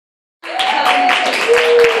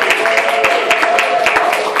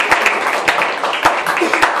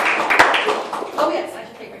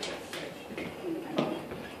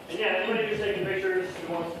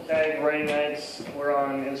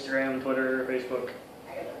Facebook.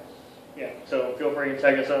 Yeah, so feel free to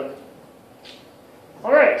tag us up.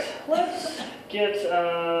 All right, let's get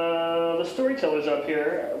the storytellers up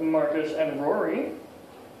here, Marcus and Rory.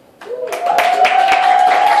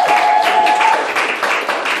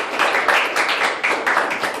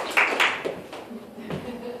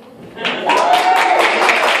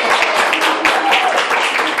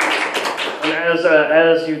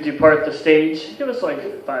 As you depart the stage, give us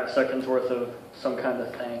like 5 seconds worth of some kind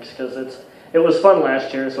of thanks, because it was fun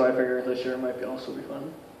last year, so I figure this year might also be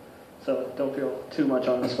fun. So don't feel too much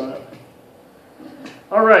on the spot.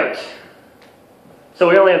 All right. So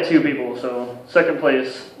we only have 2 people. So second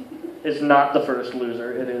place is not the first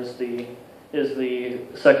loser. It is the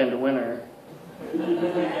second winner.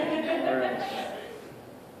 All right.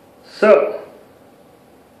 So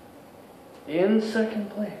in second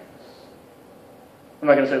place. I'm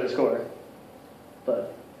not going to say the score,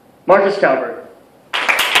 but Marcus Calvert.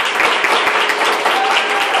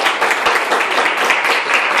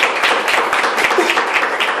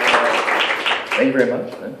 Thank you very much.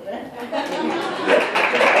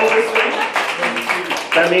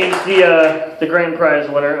 That means the grand prize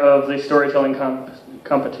winner of the storytelling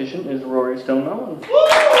competition is Rory Mehlman.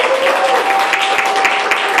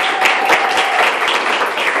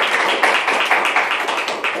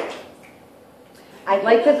 I'd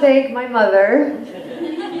like to thank my mother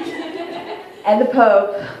and the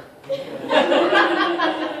Pope.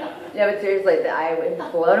 Yeah, but seriously, I was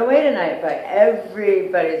blown away tonight by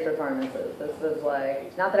everybody's performances. This was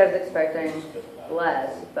like, not that I was expecting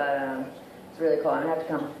less, but it's really cool. I'm going to have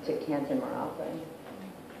to come to Canton more often.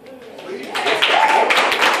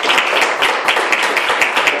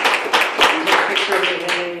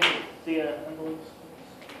 The envelopes.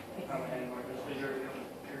 You're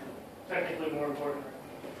technically more important.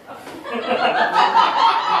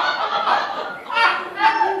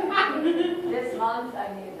 This month, I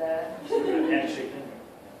need that. Handshake.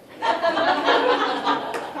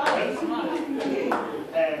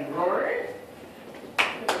 And Rory.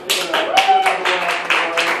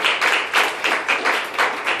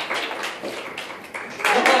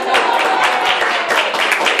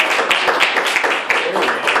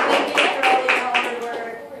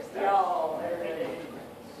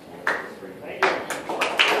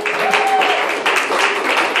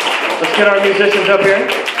 Let's get our musicians up here.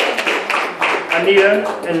 Anita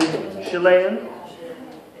and Chilean.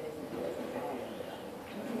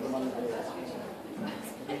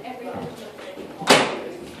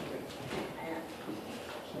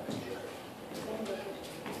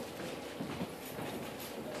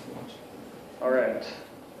 All right.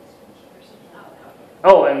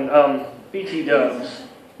 Oh, and BT Dubs.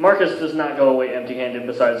 Marcus does not go away empty-handed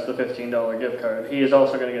besides the $15 gift card. He is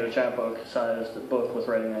also going to get a chapbook-sized book with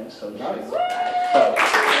writing notes. So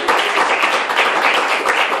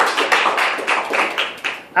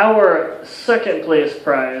our second place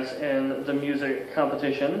prize in the music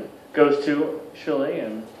competition goes to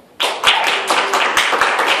Chilean.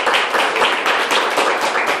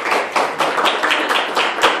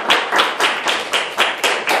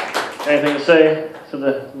 Anything to say to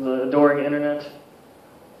the adoring internet?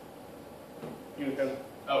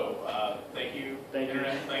 Thank you, Thank you.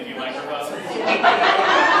 Internet. Thank you, microphone. Thank you,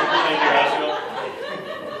 Azriel.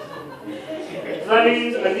 So that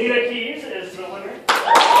means Anitakeys is the winner.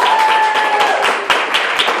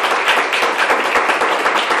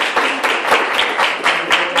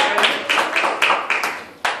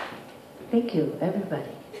 Thank you,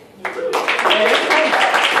 everybody.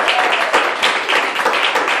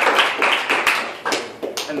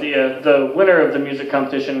 And the winner of the music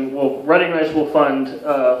competition Writing Nights will fund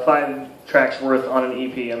 5 tracks worth on an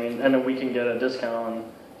EP. I mean, and then we can get a discount on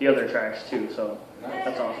the other tracks too. So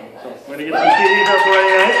that's awesome. So we're gonna get some CDs up for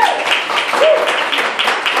Writing Nights.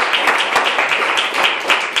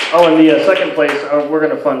 Oh, and the second place, we're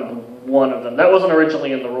gonna fund one of them. That wasn't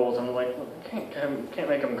originally in the rules. I'm like, well, can't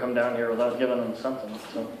make them come down here without giving them something.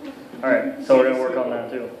 So, all right. So we're gonna work on that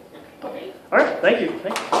too. All right. Thank you.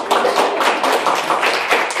 Thank you.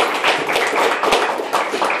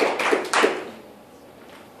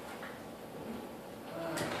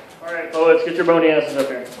 Let's get your bony asses up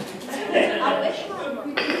here.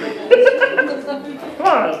 Come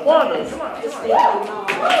on, Wanda, come on.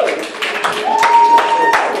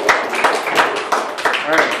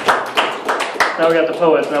 Alright. Now we got the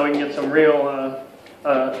poets. Now we can get some real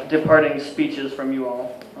departing speeches from you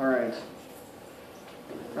all. Alright.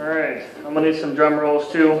 Alright. I'm going to need some drum rolls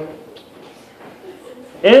too.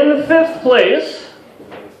 In 5th place.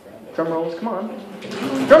 Drum rolls, come on.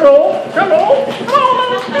 Drum roll, come on.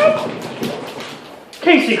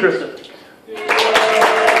 Krysztofik.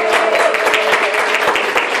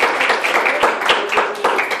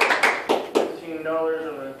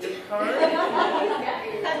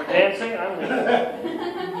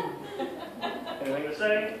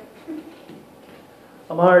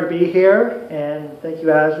 be here, and thank you,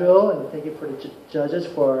 Azriel, and thank you for the judges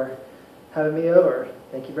for having me over.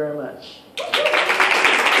 Thank you very much.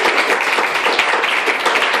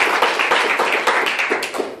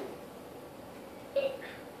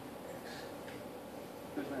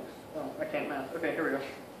 Who's next? Oh, I can't math. Okay, here we go.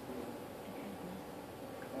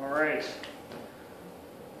 All right.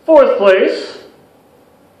 4th place.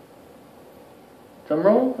 Drum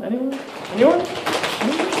roll? Anyone? Anyone?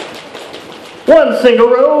 One single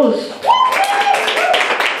rose.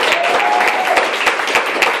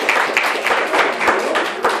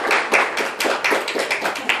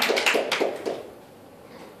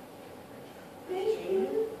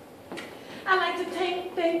 I'd like to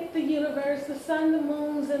thank the universe, the sun, the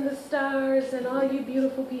moons, and the stars, and all you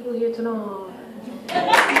beautiful people here tonight.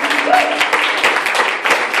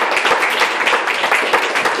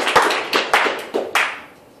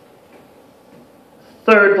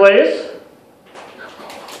 3rd place.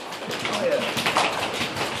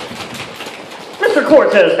 Mr.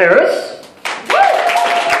 Quartez Harris.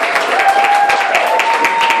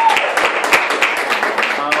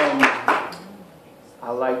 I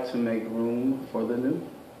like to make room for the new.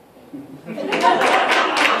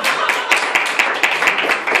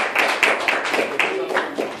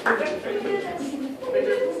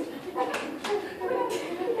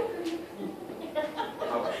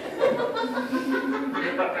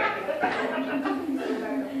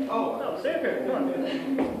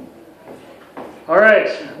 All right,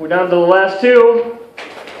 we're down to the last 2.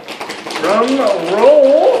 Drum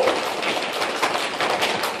roll.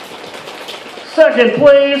 2nd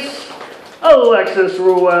place,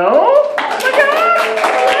 Alexis-Rueal. Oh my God!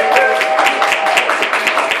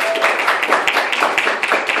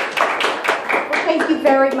 Well, thank you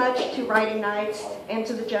very much to Writing Nights and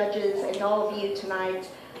to the judges and all of you tonight.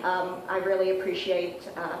 I really appreciate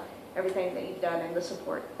everything that you've done and the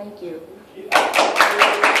support. Thank you.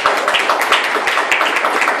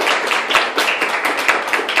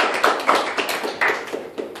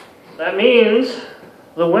 That means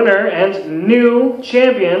the winner and new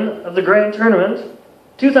champion of the Grand Tournament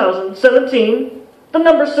 2017, the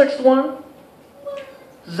number 6th one,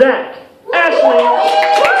 Zach Ashley.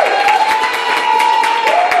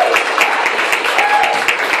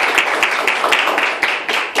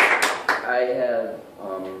 I have,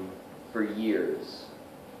 for years,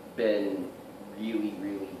 been really,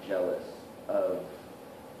 really jealous of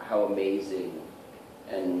how amazing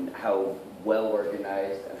and how well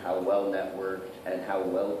organized and how well networked and how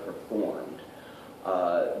well performed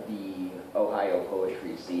the Ohio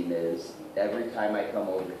poetry scene is. Every time I come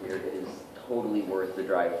over here, it is totally worth the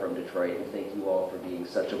drive from Detroit, and thank you all for being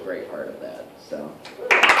such a great part of that. So.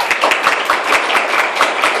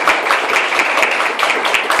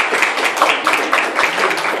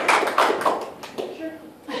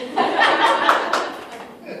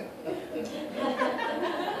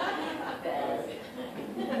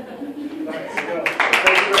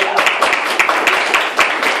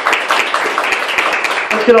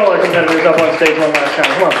 Let's get all our competitors up on stage one last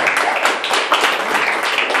time. Come on.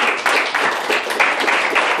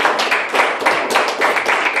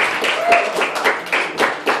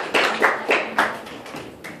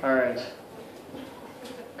 All right.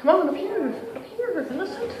 Come on, up here, in the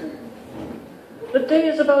center. The day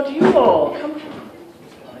is about you all. Come on.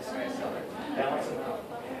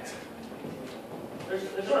 There's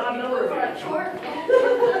an odd number of you.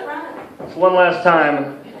 So one last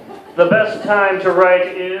time. The best time to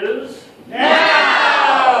write is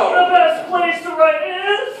now! The best place to write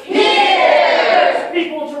is here! The best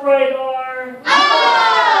people to write are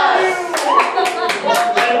us!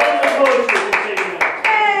 And only poetry can take that.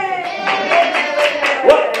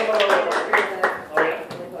 What? Oh yeah?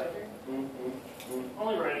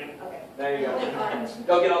 Only writing. Okay. There you go.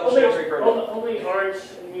 Go get all the poetry for only art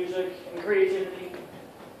and music and creativity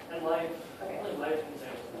and life. Okay. Only life can save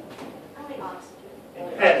us. Only oxygen.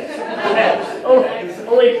 Pets.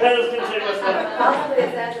 Only pets can save us now. Possibly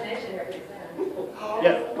assassination here pretty soon.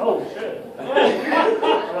 Yeah. Oh, shit.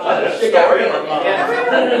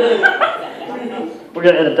 We're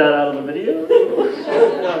going to edit that out of the video. No,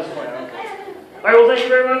 it's fine. All right, well, thank you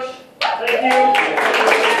very much. Thank you.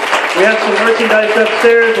 We have some merchandise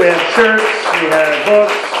upstairs. We have shirts. We have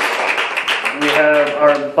books. We have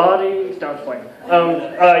our bodies. No, it's fine.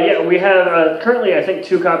 Yeah, we have currently, I think,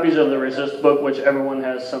 2 copies of the Resist book, which everyone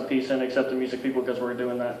has some piece in except the music people, because we're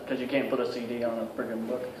doing that, because you can't put a CD on a friggin'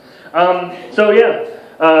 book. So yeah,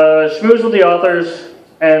 schmooze with the authors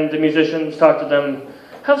and the musicians, talk to them,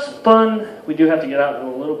 have some fun. We do have to get out in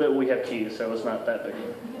a little bit. We have keys, so it's not that big.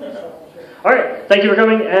 All right, thank you for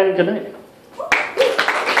coming, and good night.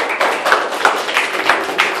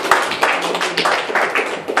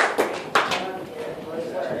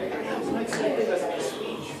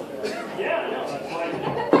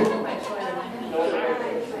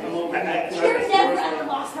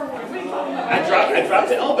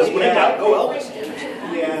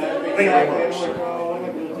 I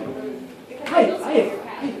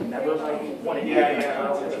never wanted to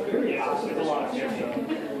there's a lot of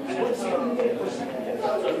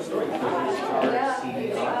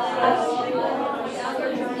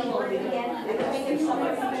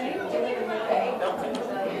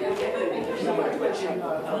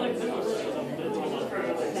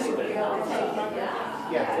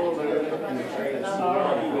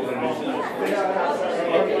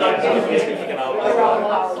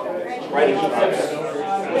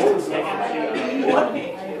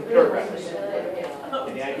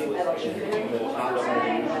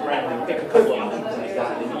pick a couple of them.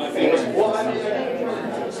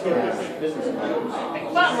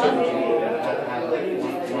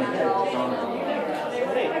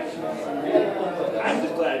 I'm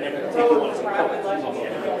just glad I never take you one.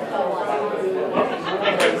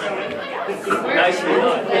 Nicely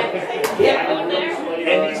done.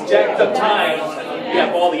 And these jacked up times, you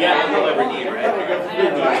have all the action you'll ever need, right?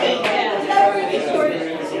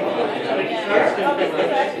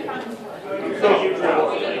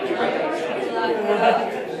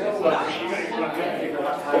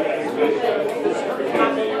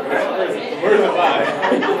 Where's the vibe?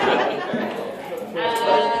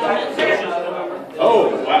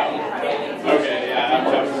 Oh, wow. Okay, yeah, I'm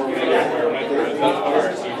tough. Where my throat is not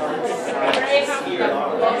hard.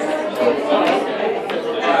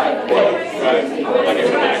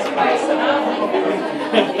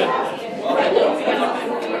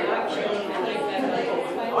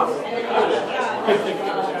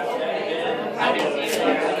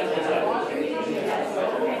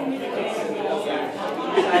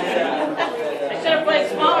 I should have played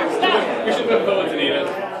smaller stuff. We should put poets in Edith.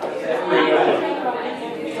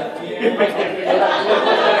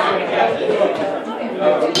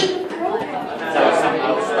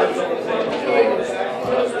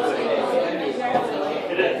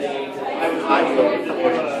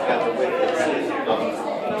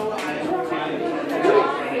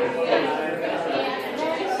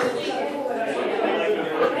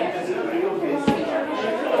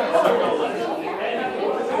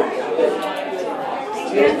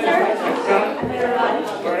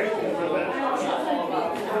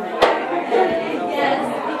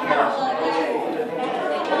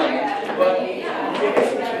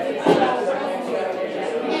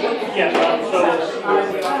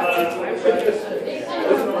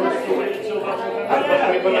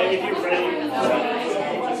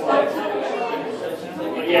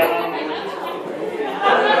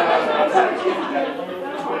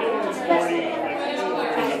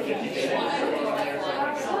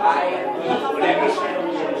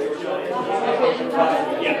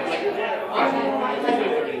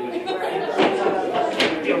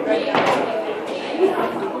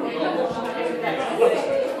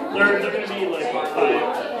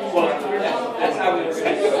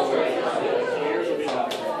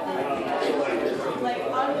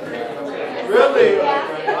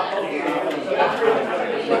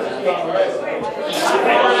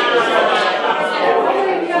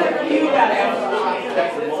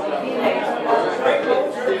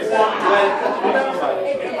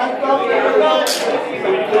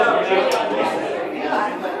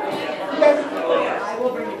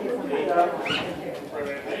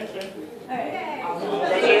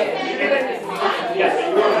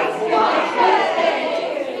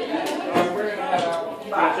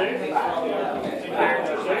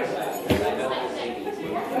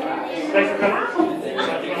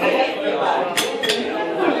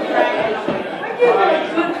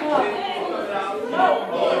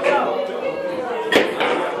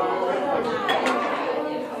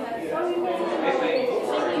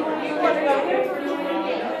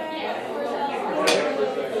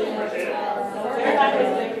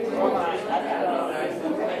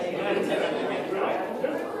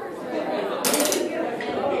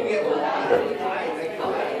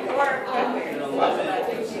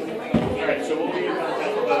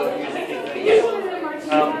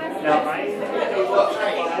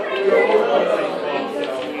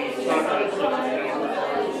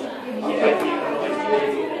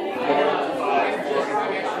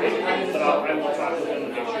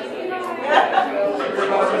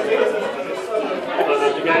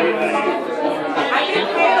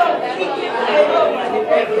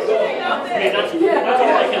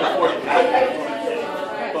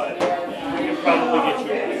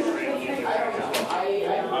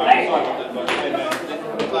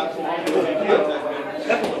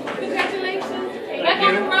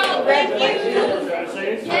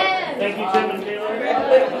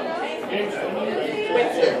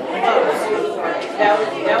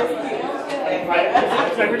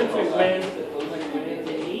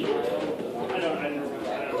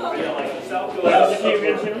 But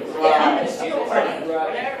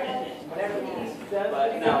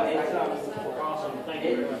no, it's Awesome. Thank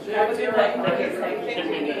you. have a good night.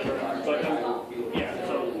 But yeah,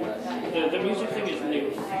 so the music thing is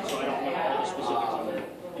new, so I don't know all the specifics of it.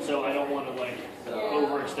 So I don't want to like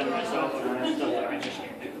overextend myself on stuff that I just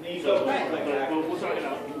can't do. So we'll talk it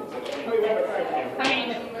out. I mean,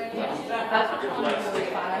 that's what you're doing with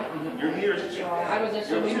 5. Your years. I was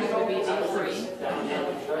assuming it would be these 3. And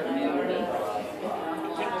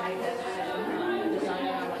I already decided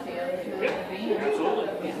on what the other 2 would be.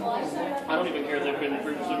 Absolutely. I don't even care if they've been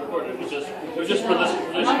previously recorded. It was just for this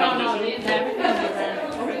competition. No, the entire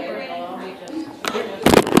thing will be ran over. We just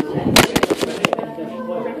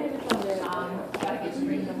gotta get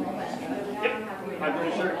screened the whole band. I'm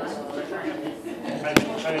pretty sure. I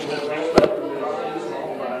think that's small,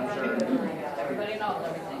 but I'm sure. Everybody knows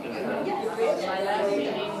everything. My last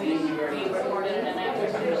meeting, we recorded an after.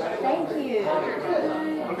 Thank you.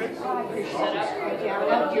 Okay. I appreciate it. Yeah, I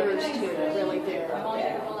love yours too, I really do. I'm only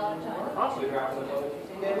here a lot of time.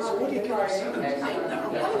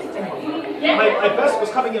 My best was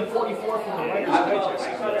coming in 44 from the Writers' Digest.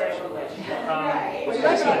 What's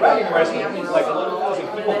nice about writing wrestling, like a little thousand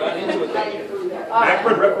people got into it.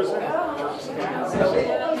 Akron represented.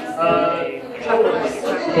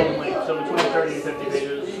 So between 30 and 50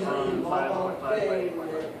 pages from 5.5 by 8.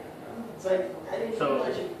 So,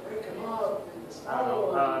 I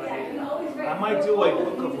don't know. I might do like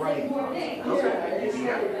book of writing.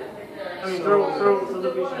 I mean, throw the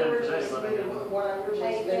piece in today, but I mean,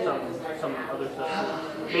 some other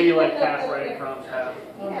stuff. Maybe like half writing prompts, half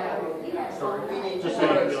story. Just so you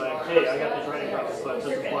can be like, hey, I got these writing prompts, but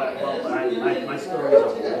this is why my stories are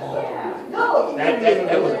long.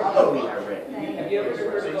 That was a copy I read. Have you ever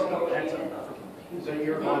heard of So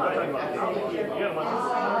you're talking about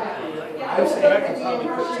I was saying I could probably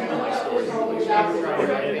put 10 of my stories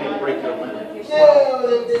and break your limit.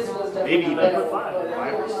 Maybe even put 5 or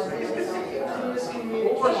 6.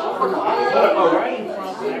 But a writing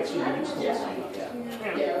prompt would actually be useful.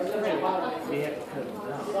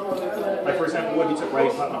 Like for example, what if you took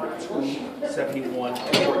writing prompt number 2, 71,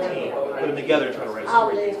 and 14, put them together and try to write a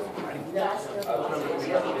story.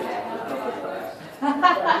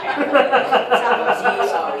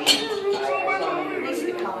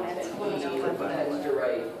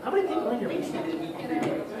 How many people in your meeting?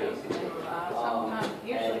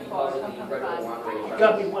 Usually 4, sometimes 5.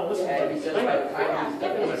 Got me one. Listen to me.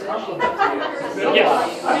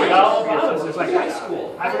 Yes, I forgot. It's like high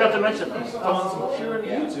school. I forgot to mention this. I'm on some pure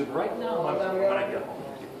YouTube right now when I get home.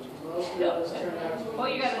 Well,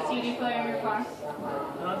 you got a CD player in your car?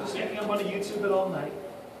 I'm just thinking I'm going to YouTube it all night.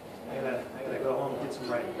 I gotta go home and get some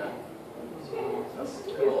writing done. That's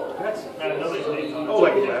Nobody's names on it. oh,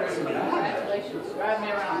 like that. Congratulations. Drive me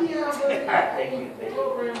around. Thank you.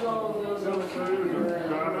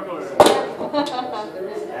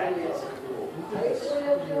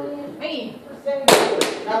 Me.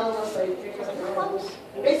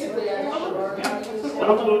 Basically,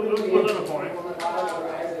 What's the point?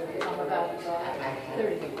 I'm about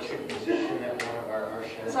 30.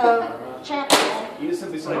 so, champion. You just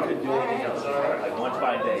simply said I couldn't do anything else. Like one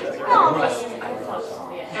fine day. Like,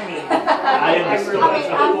 I understand.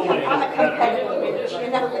 I'm a competitive, you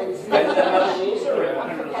know,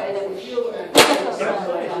 I'm competitive.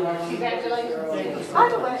 By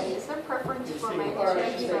the way, is there preference for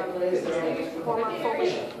maintenance from former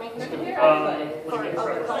fully maintenance? For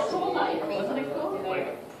other council? Like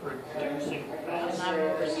producing fast.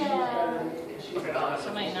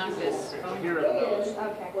 Somebody knock this. Here are those.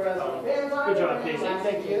 Okay. Good job, Casey.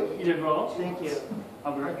 Thank you. You did well. Thank you.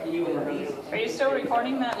 I'll be right back. Are you still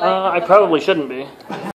recording that? I probably shouldn't be.